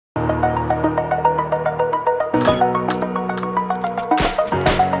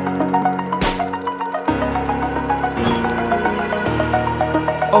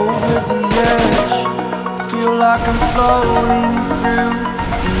like I'm floating through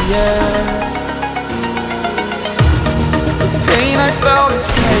the air. The pain I felt is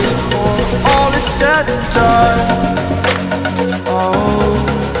paid for, all is said and done. Oh,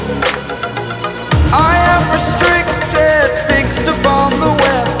 I am restricted, fixed upon the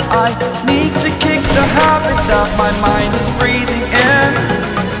web. I need to kick the habit that my mind is breathing in.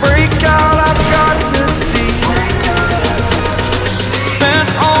 Break out, I've got to see. Spent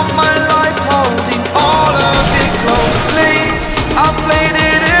all my life holding all of it closely. I played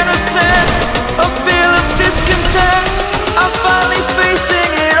it innocent, a feel of discontent. I'm finally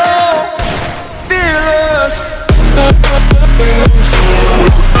facing it all, fearless.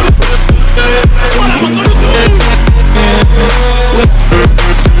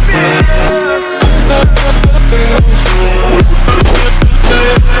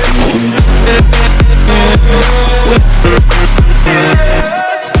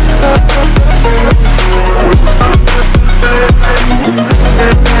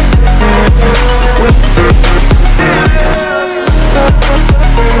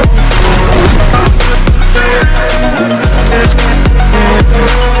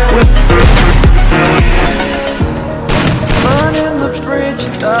 Burning the bridge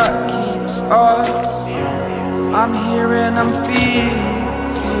that keeps us. I'm here and I'm feeling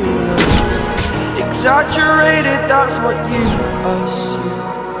fearless. Exaggerated, that's what you assume.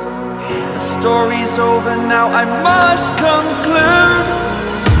 The story's over now, I must conclude.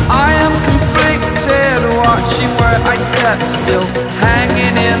 I am conflicted, watching where I step still,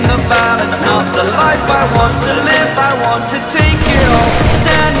 hanging in the balance. Not the life I want to live, I want to take it all.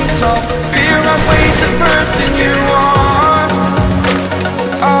 Standing tall, fear outweighs the person you are.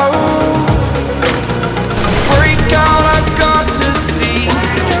 Oh, break out, I've got to see.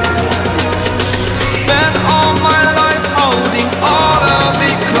 Spent all my life holding all of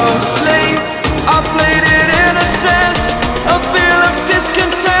it closely. I played it innocent, a feel of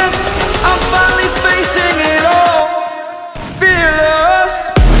discontent. I'm finally facing it all, fearless.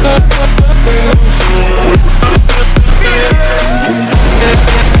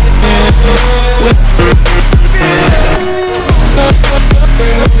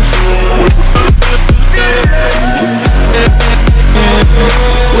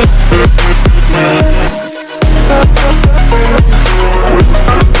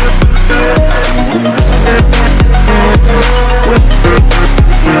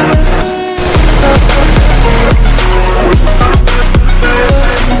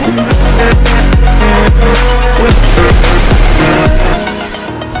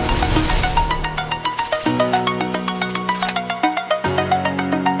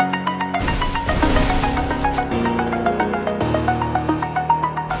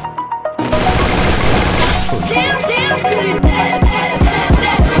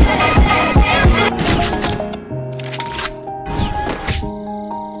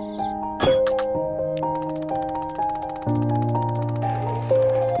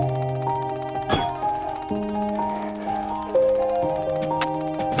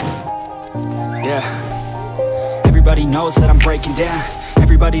 Yeah, everybody knows that I'm breaking down.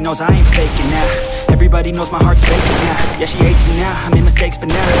 Everybody knows I ain't faking now. Everybody knows my heart's faking now. Yeah, she hates me now, I made mistakes but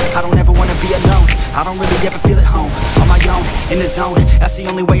now I don't ever wanna be alone. I don't really ever feel at home. On my own, in the zone, that's the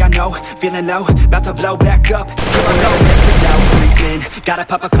only way I know. Feeling low, about to blow back up. Here I go, every doubt creeping. Gotta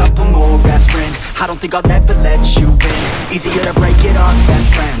pop a couple more aspirin. I don't think I'll ever let you in. Easier to break it off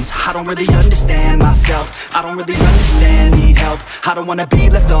best friends. I don't really understand myself. I don't really understand, need help. I don't wanna be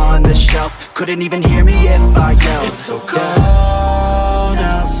left on the shelf. Couldn't even hear me if I yelled. It's so cold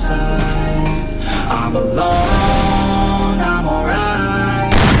outside, I'm alone, I'm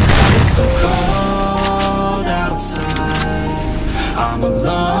alright. It's so cold outside, I'm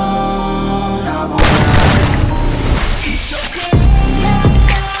alone, I'm alright. It's so cold.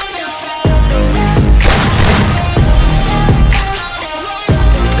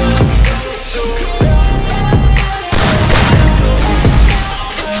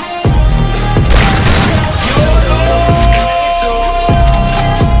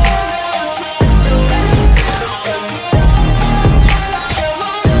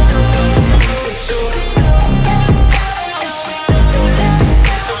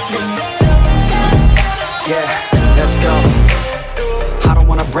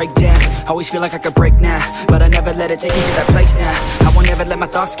 break down. Always feel like I could break now, but I never let it take me to that place now. I won't ever let my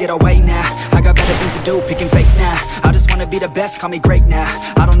thoughts get away now. I got better things to do, picking fake now. I just wanna be the best, call me great now.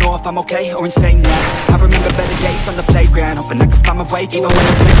 I don't know if I'm okay or insane now. I remember better days on the playground, hoping I could find my way. Even when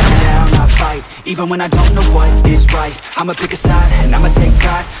it breaks me down, I fight. Even when I don't know what is right, I'ma pick a side and I'ma take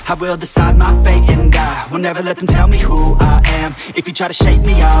pride. I will decide my fate and I will never let them tell me who I am. If you try to shape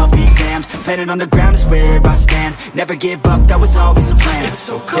me, I'll be damned. Planet on the ground is where I stand. Never give up, that was always the plan. It's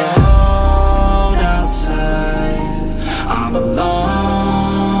so cold outside, I'm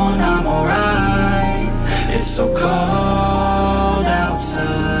alone, I'm alright. It's so cold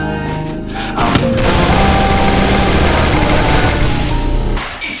outside, I'm alone.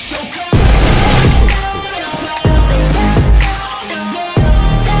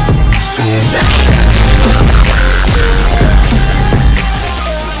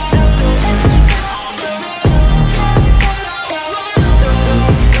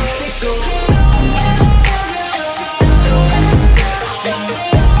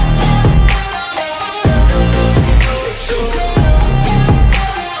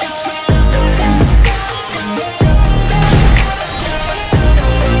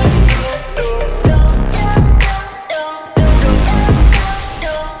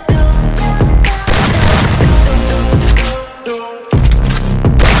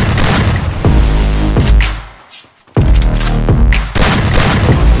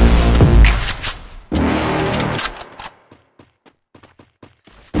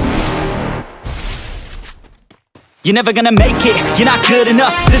 You're never gonna make it, you're not good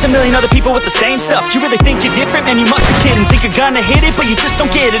enough. There's a million other people with the same stuff. You really think you're different? Man, you must be kidding. Think you're gonna hit it, but you just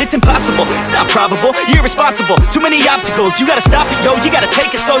don't get it. It's impossible, it's not probable, you're irresponsible. Too many obstacles, you gotta stop it, yo. You gotta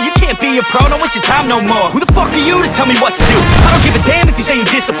take it slow, you can't be a pro. Don't waste your time no more. Who the fuck are you to tell me what to do? I don't give a damn if you say you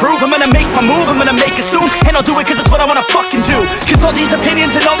disapprove. I'm gonna make my move, I'm gonna make it soon. And I'll do it cause it's what I wanna fucking do. Cause all these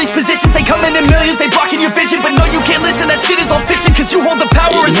opinions and all these positions, they come in millions, they blocking your vision. But no, you can't listen, that shit is all fiction. Cause you hold the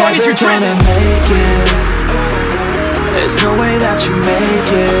power as long as you're dreaming. There's no way that you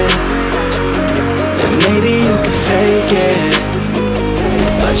make it. And maybe you can fake it,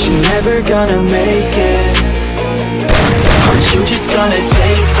 but you're never gonna make it. Aren't you just gonna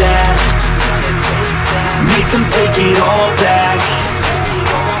take that? Make them take it all back.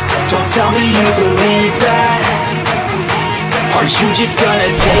 Don't tell me you believe that. Aren't you just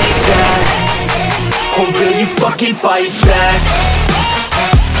gonna take that? Or will you fucking fight back?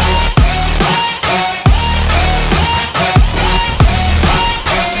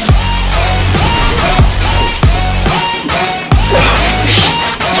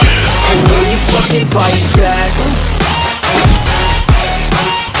 Fucking fight back.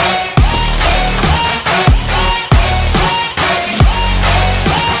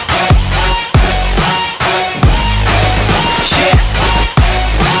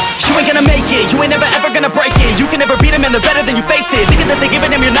 You ain't gonna make it, you ain't never ever gonna break it. You can never beat them and they're better than you face it. Thinking that they give a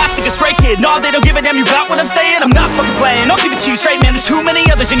damn, you're not, think a straight kid. No, they don't give a damn, you got what I'm saying? I'm not fucking playing, I'll give it to you straight, man. There's too many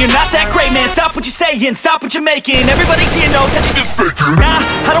others and you're not that great, man. Stop what you're saying, stop what you're making. Everybody here knows that you're just faking. Nah,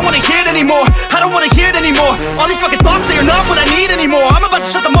 I don't wanna hear it anymore, I don't wanna hear it anymore. All these fucking thoughts, they are not what I need anymore. I'm about to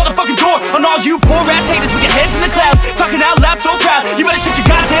shut the motherfucking door on all you poor ass haters with your heads in the clouds, talking out loud so proud. You better shut your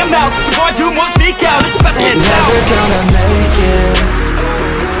goddamn mouth before I do more speak out. It's about to head south. Never gonna make it.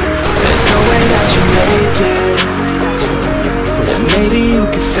 There's no way that you make it. And maybe you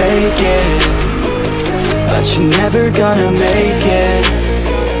can fake it, but you're never gonna make it.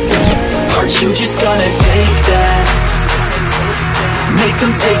 Aren't you just gonna take that? Make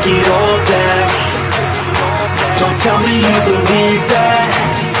them take it all back. Don't tell me you believe that.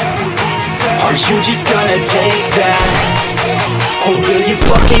 Aren't you just gonna take that? Or will you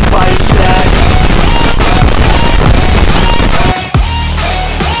fucking fight back?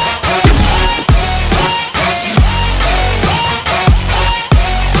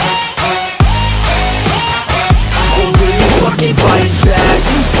 Fight back.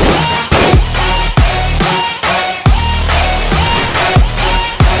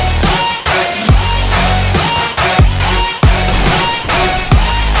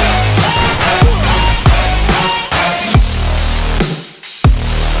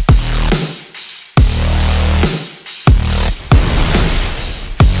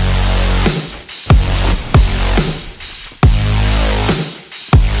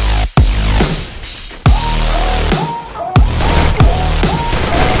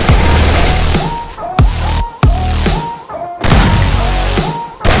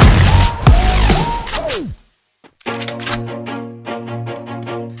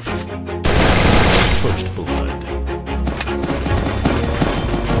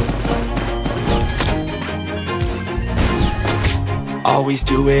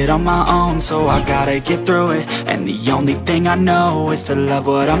 do it on my own, so I gotta get through it. And the only thing I know is to love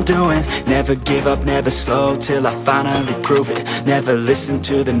what I'm doing. Never give up, never slow, till I finally prove it. Never listen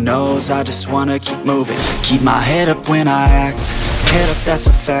to the no's, I just wanna keep moving. Keep my head up when I act, head up, that's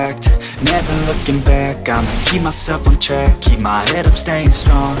a fact. Never looking back, I'ma keep myself on track. Keep my head up, staying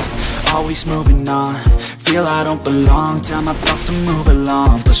strong, always moving on. Feel I don't belong, tell my thoughts to move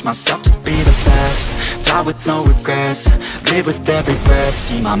along. Push myself to be the best, die with no regrets. Live with every breath,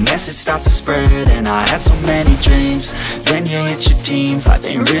 see my message start to spread. And I had so many dreams, then you hit your teens. Life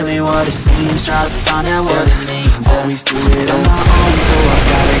ain't really what it seems, try to find out what it means. Always do it on my own, so I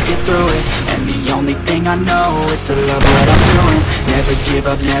gotta get through it. And the only thing I know is to love what I'm doing. Never give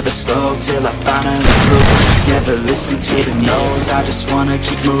up, never slow, till I finally prove it. Never listen to the no's, I just wanna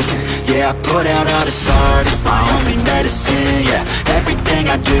keep moving. Yeah, I put out all this art, it's my only medicine. Yeah, everything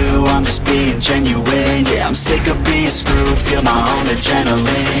I do, I'm just being genuine. Yeah, I'm sick of being screwed, feel my own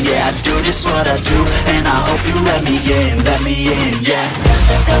adrenaline. Yeah, I do just what I do, and I hope you let me in, yeah.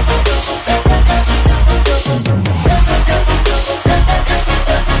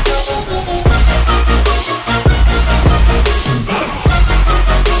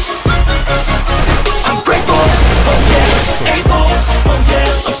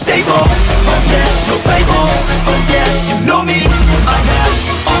 I'm stable, oh yeah, no label, oh yeah, you know me. I have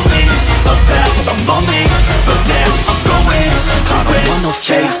only a path, I'm lonely, but damn, I'm going to win. I don't want no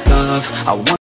fake love, I want